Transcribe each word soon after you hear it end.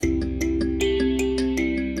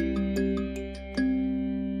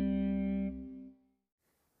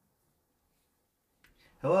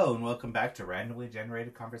welcome back to Randomly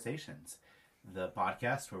Generated Conversations, the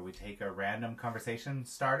podcast where we take a random conversation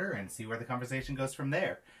starter and see where the conversation goes from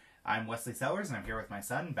there. I'm Wesley Sellers, and I'm here with my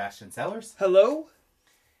son, Bastian Sellers. Hello.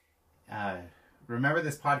 Remember,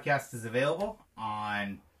 this podcast is available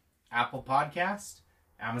on Apple Podcast,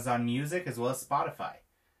 Amazon Music, as well as Spotify.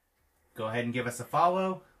 Go ahead and give us a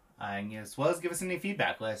follow, and as well as give us any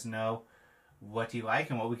feedback. Let us know what you like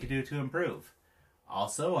and what we could do to improve.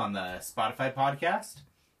 Also, on the Spotify podcast,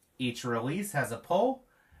 each release has a poll.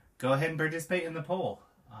 Go ahead and participate in the poll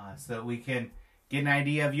so that we can get an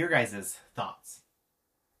idea of your guys' thoughts.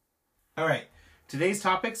 All right, today's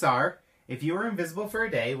topics are, if you were invisible for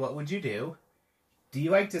a day, what would you do? Do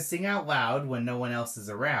you like to sing out loud when no one else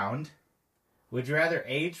is around? Would you rather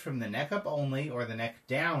age from the neck up only or the neck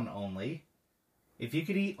down only? If you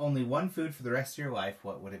could eat only one food for the rest of your life,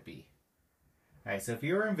 what would it be? All right, so if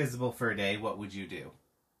you were invisible for a day, what would you do?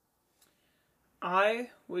 I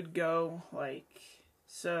would go,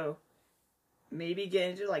 maybe get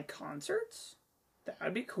into, concerts. That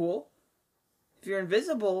would be cool. If you're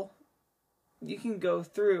invisible, you can go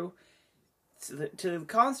through to the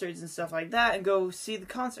concerts and stuff like that and go see the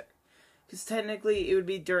concert. Because technically, it would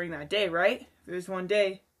be during that day, right? If there's one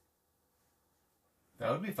day. That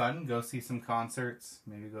would be fun. Go see some concerts.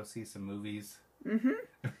 Maybe go see some movies.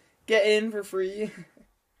 Mm-hmm. Get in for free.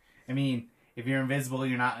 I mean, if you're invisible,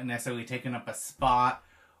 you're not necessarily taking up a spot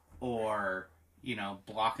or,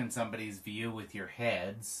 blocking somebody's view with your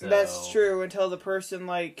head. So. That's true, until the person,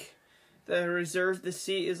 that reserved the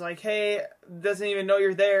seat is like, hey, doesn't even know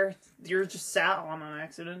you're there. You're just sat on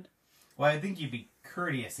accident. Well, I think you'd be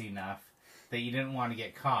courteous enough that you didn't want to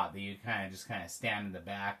get caught, that you'd kind of stand in the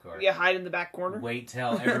back or... Yeah, hide in the back corner. Wait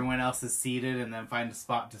till everyone else is seated and then find a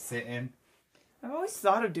spot to sit in. I've always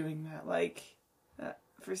thought of doing that,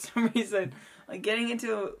 for some reason, getting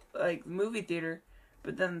into movie theater,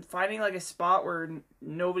 but then finding a spot where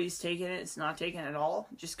nobody's taking it, it's not taken at all,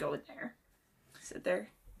 just go in there, sit there,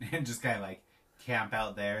 and just kind of camp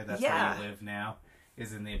out there. That's where you live now,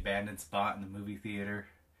 is in the abandoned spot in the movie theater,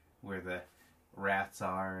 where the rats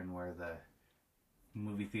are and where the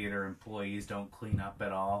movie theater employees don't clean up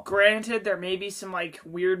at all. Granted, there may be some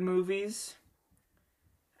weird movies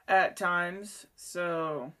at times,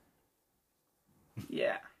 so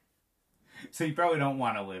yeah. So you probably don't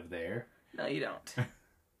want to live there. No, you don't.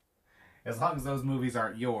 As long as those movies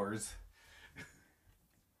aren't yours.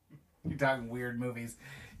 You're talking weird movies.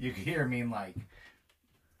 You hear mean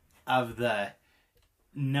of the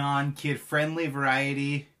non-kid friendly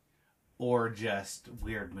variety, or just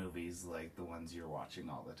weird movies like the ones you're watching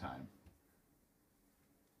all the time.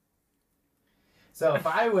 So if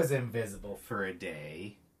I was invisible for a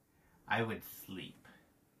day, I would sleep.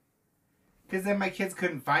 Because then my kids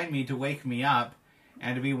couldn't find me to wake me up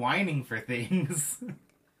and to be whining for things.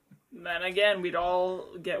 Then again, we'd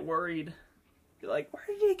all get worried. Be like, where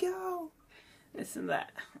did he go? This and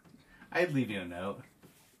that. I'd leave you a note.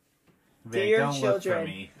 Dear don't children, look for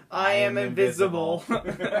me. I am invisible.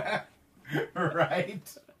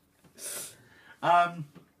 Right?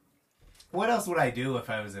 What else would I do if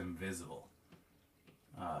I was invisible?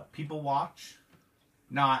 People watch.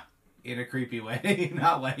 Not in a creepy way.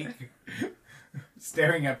 Not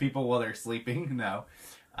staring at people while they're sleeping. No.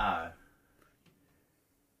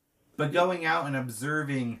 But going out and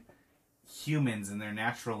observing humans in their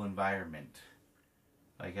natural environment.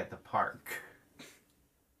 Like at the park.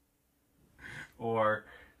 Or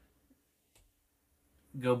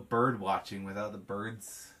go bird watching without the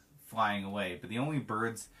birds flying away. But the only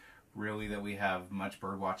birds really that we have much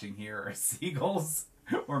bird watching here are seagulls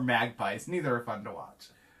or magpies. Neither are fun to watch.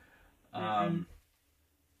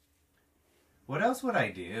 What else would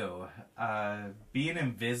I do? Being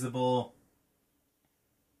invisible,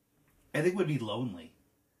 I think would be lonely.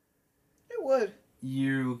 It would.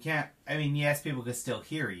 You can't, yes, people could still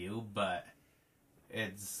hear you, but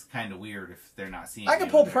it's kind of weird if they're not seeing you. I could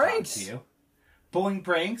pull pranks. Pulling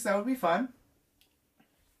pranks, that would be fun.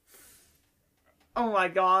 Oh my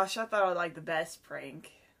gosh, I thought I would like the best prank.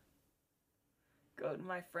 Go to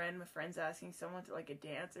my friend's asking someone to a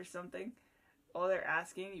dance or something. While they're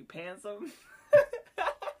asking, you pants them.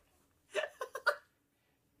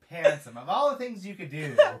 Pants them. Of all the things you could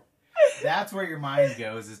do, that's where your mind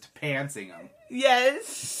goes, is to pantsing them.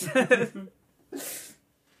 Yes.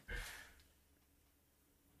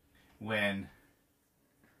 When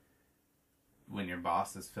your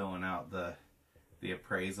boss is filling out the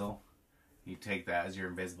appraisal, you take that as your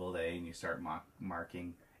invisible day and you start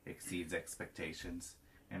marking exceeds expectations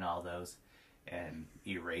and all those, and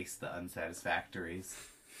erase the unsatisfactories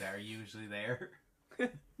that are usually there.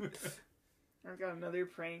 I've got another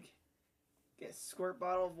prank. Get a squirt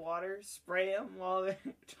bottle of water, spray them while they're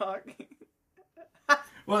talking.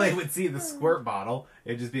 Well, they would see the squirt bottle.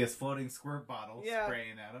 It'd just be a floating squirt bottle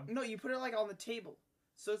spraying at them. No, you put it like on the table.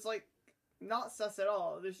 So it's like not sus at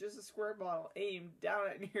all. There's just a squirt bottle aimed down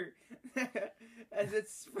at your as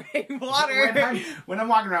it's spraying water. When I'm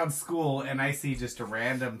walking around school and I see just a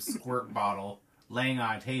random squirt bottle laying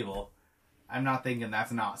on a table, I'm not thinking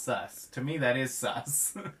that's not sus. To me, that is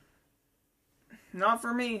sus. Not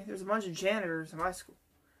for me. There's a bunch of janitors in my school.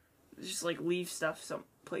 They just like leave stuff some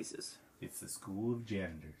places. It's the school of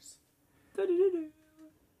janitors.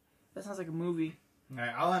 That sounds like a movie.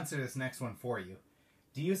 Alright, I'll answer this next one for you.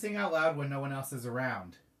 Do you sing out loud when no one else is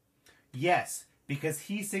around? Yes, because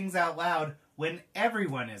he sings out loud when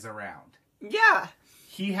everyone is around. Yeah.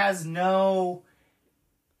 He has no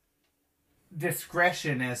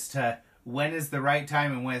discretion as to when is the right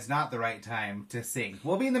time and when is not the right time to sing.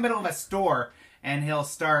 We'll be in the middle of a store and he'll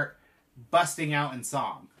start busting out in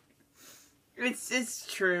song. It's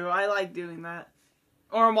true. I like doing that.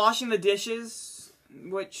 Or I'm washing the dishes,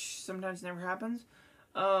 which sometimes never happens.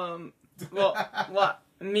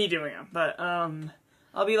 Me doing them, but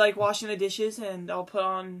I'll be like washing the dishes and I'll put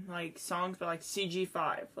on like songs by like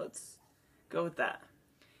CG5. Let's go with that.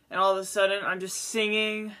 And all of a sudden I'm just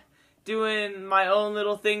singing, doing my own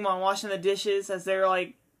little thing while I'm washing the dishes as they're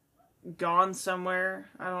like gone somewhere.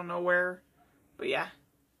 I don't know where, but yeah.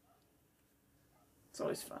 It's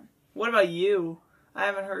always fun. What about you? I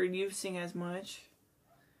haven't heard you sing as much.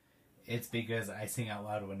 It's because I sing out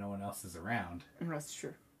loud when no one else is around. That's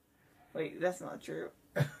true. Wait, that's not true.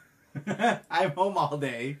 I'm home all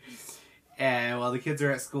day, and while the kids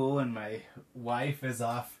are at school and my wife is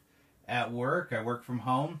off at work, I work from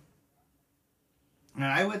home. And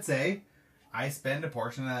I would say I spend a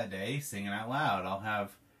portion of that day singing out loud. I'll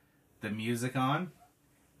have the music on,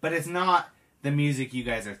 but it's not the music you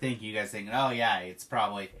guys are thinking. You guys thinking, oh yeah, it's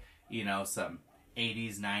probably, some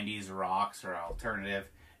 80s, 90s rocks or alternative.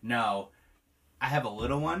 No, I have a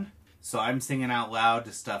little one, so I'm singing out loud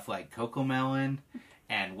to stuff like Cocomelon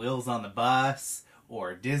and Wheels on the Bus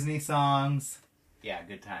or Disney songs. Yeah,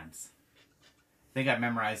 good times. I think I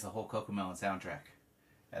memorized the whole Cocomelon soundtrack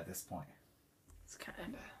at this point. It's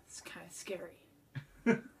kind of scary.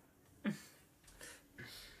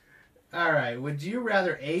 All right, would you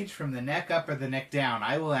rather age from the neck up or the neck down?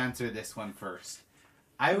 I will answer this one first.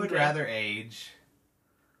 I would rather age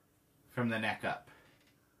from the neck up.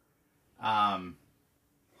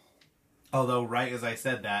 Although right as I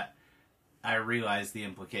said that, I realized the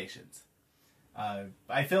implications.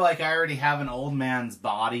 I feel like I already have an old man's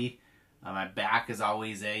body. My back is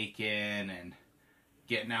always aching, and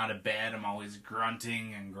getting out of bed, I'm always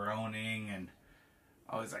grunting and groaning, and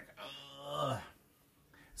always like, ugh.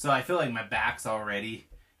 So I feel like my back's already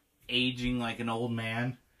aging like an old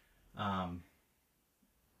man.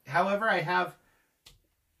 However, I have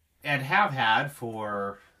had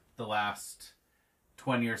for the last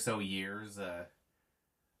 20 or so years a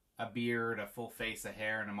beard, a full face of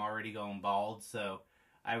hair, and I'm already going bald. So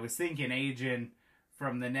I was thinking aging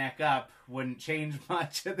from the neck up wouldn't change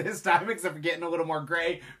much at this time, except for getting a little more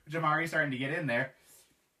gray, which I'm already starting to get in there.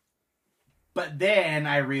 But then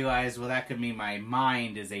I realized, well, that could mean my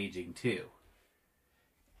mind is aging too.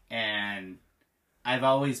 And I've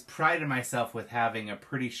always prided myself with having a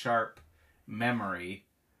pretty sharp memory.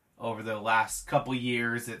 Over the last couple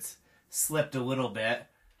years, it's slipped a little bit.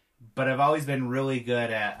 But I've always been really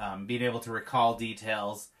good at being able to recall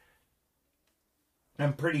details.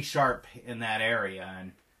 I'm pretty sharp in that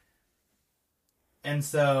area. And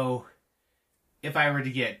so, if I were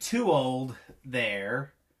to get too old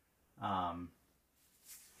there,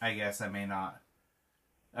 I guess I may not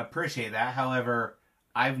appreciate that. However,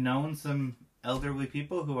 I've known some elderly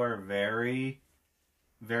people who are very,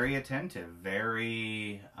 very attentive,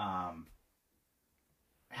 very,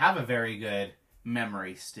 have a very good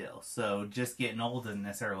memory still. So just getting old doesn't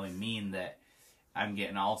necessarily mean that I'm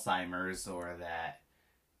getting Alzheimer's or that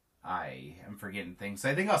I am forgetting things. So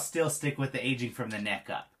I think I'll still stick with the aging from the neck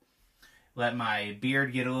up. Let my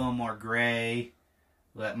beard get a little more gray.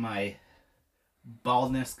 Let my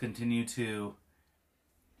baldness continue to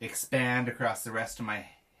expand across the rest of my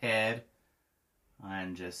head.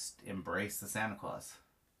 And just embrace the Santa Claus.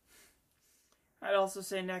 I'd also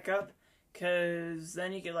say neck up, because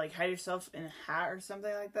then you could like hide yourself in a hat or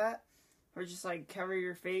something like that. Or just like cover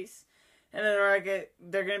your face. And then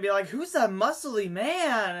they're going to be like, who's that muscly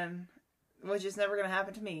man? Which is never going to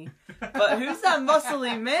happen to me. But who's that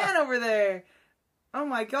muscly man over there? Oh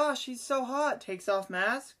my gosh, he's so hot. Takes off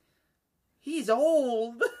mask. He's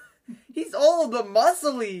old. He's old but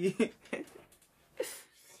muscly.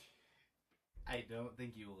 I don't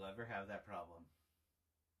think you will ever have that problem.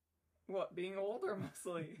 What, being old or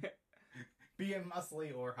muscly? Being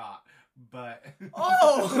muscly or hot, but...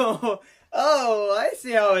 Oh, I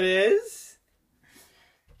see how it is.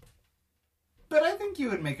 But I think you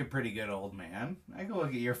would make a pretty good old man. I can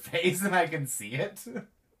look at your face and I can see it.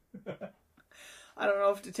 I don't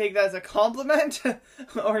know if to take that as a compliment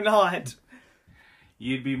or not.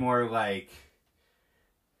 You'd be more like...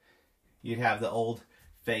 You'd have the old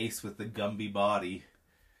face with the Gumby body.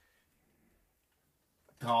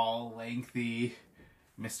 Tall, lengthy,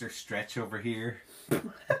 Mr. Stretch over here.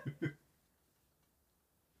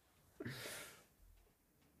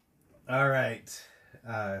 All right.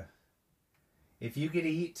 If you could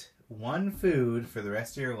eat one food for the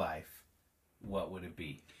rest of your life, what would it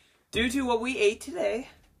be? Due to what we ate today,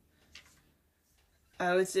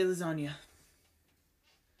 I would say lasagna.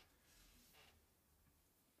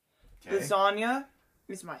 Okay. Lasagna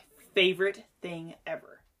is my favorite thing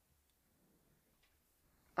ever.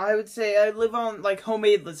 I would say I live on, like,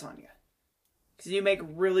 homemade lasagna. Because you make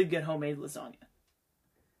really good homemade lasagna.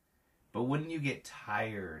 But wouldn't you get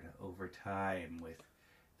tired over time with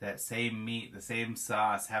that same meat, the same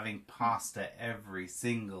sauce, having pasta every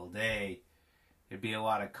single day? It'd be a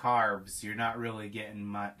lot of carbs. You're not really getting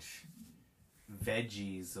much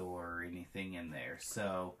veggies or anything in there.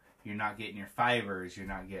 So you're not getting your fibers. You're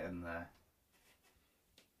not getting the...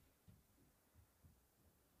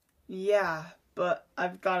 Yeah, but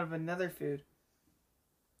I've thought of another food.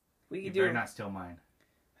 We could better not steal mine.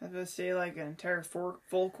 I was going to say like an entire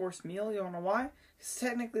full course meal. You wanna know why? Because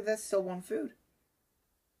technically that's still one food.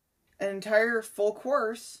 An entire full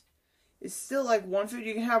course is still like one food.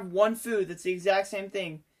 You can have one food that's the exact same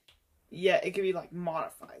thing. Yet it can be like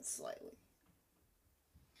modified slightly.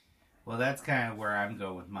 Well, that's kind of where I'm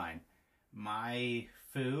going with mine. My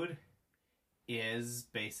food is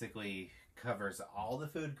basically covers all the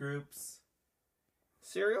food groups.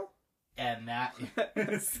 Cereal? And that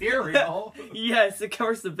cereal. Yes, it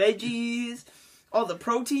covers the veggies, all the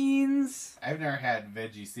proteins. I've never had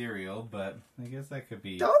veggie cereal, but I guess that could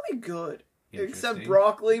be... That would be good. Interesting. Except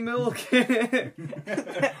broccoli milk.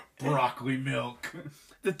 Broccoli milk.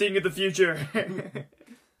 The thing of the future.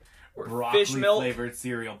 Or Broccoli fish milk. flavored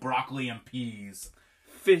cereal. Broccoli and peas.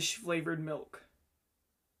 Fish flavored milk.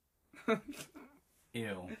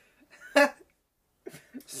 Ew.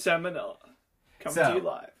 Salmonella. Coming to you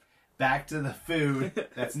live. Back to the food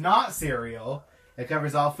that's not cereal, that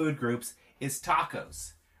covers all food groups, is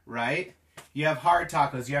tacos, right? You have hard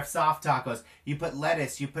tacos, you have soft tacos, you put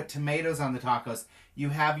lettuce, you put tomatoes on the tacos, you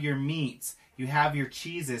have your meats, you have your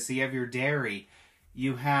cheeses, so you have your dairy,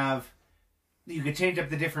 you could change up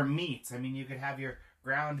the different meats. I mean, you could have your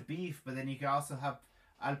ground beef, but then you could also have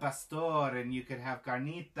al pastor, and you could have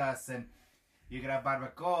carnitas, and you could have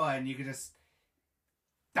barbacoa, and you could just...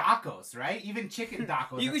 Tacos, right? Even chicken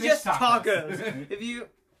tacos. You could just tacos.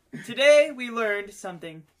 Today we learned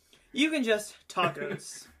something. You can just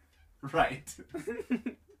tacos. Right.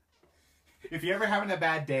 If you're ever having a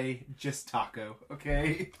bad day, just taco,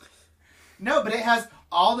 okay? No, but it has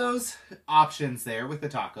all those options there with the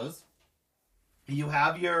tacos. You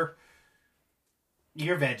have your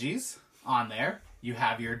veggies on there. You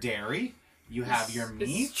have your dairy. You have your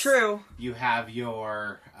meats. It's true. You have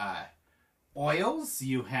your oils.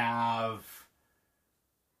 You have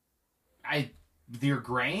your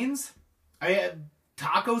grains.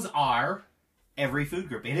 Tacos are every food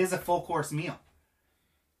group. It is a full course meal.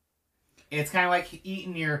 It's kind of like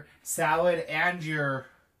eating your salad and your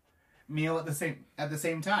meal at the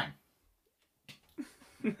same time.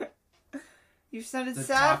 You sounded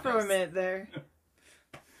sad for a minute there.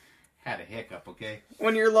 Had a hiccup, okay?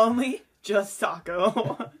 When you're lonely, just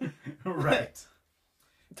taco. Right.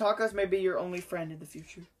 Tacos may be your only friend in the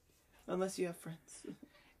future. Unless you have friends.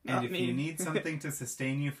 And if you need something to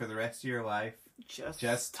sustain you for the rest of your life,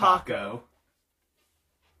 just taco.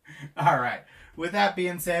 Alright. With that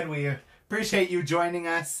being said, we appreciate you joining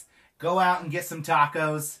us. Go out and get some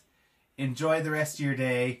tacos. Enjoy the rest of your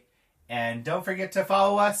day. And don't forget to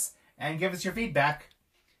follow us and give us your feedback.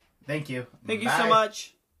 Thank you. Thank you so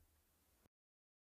much.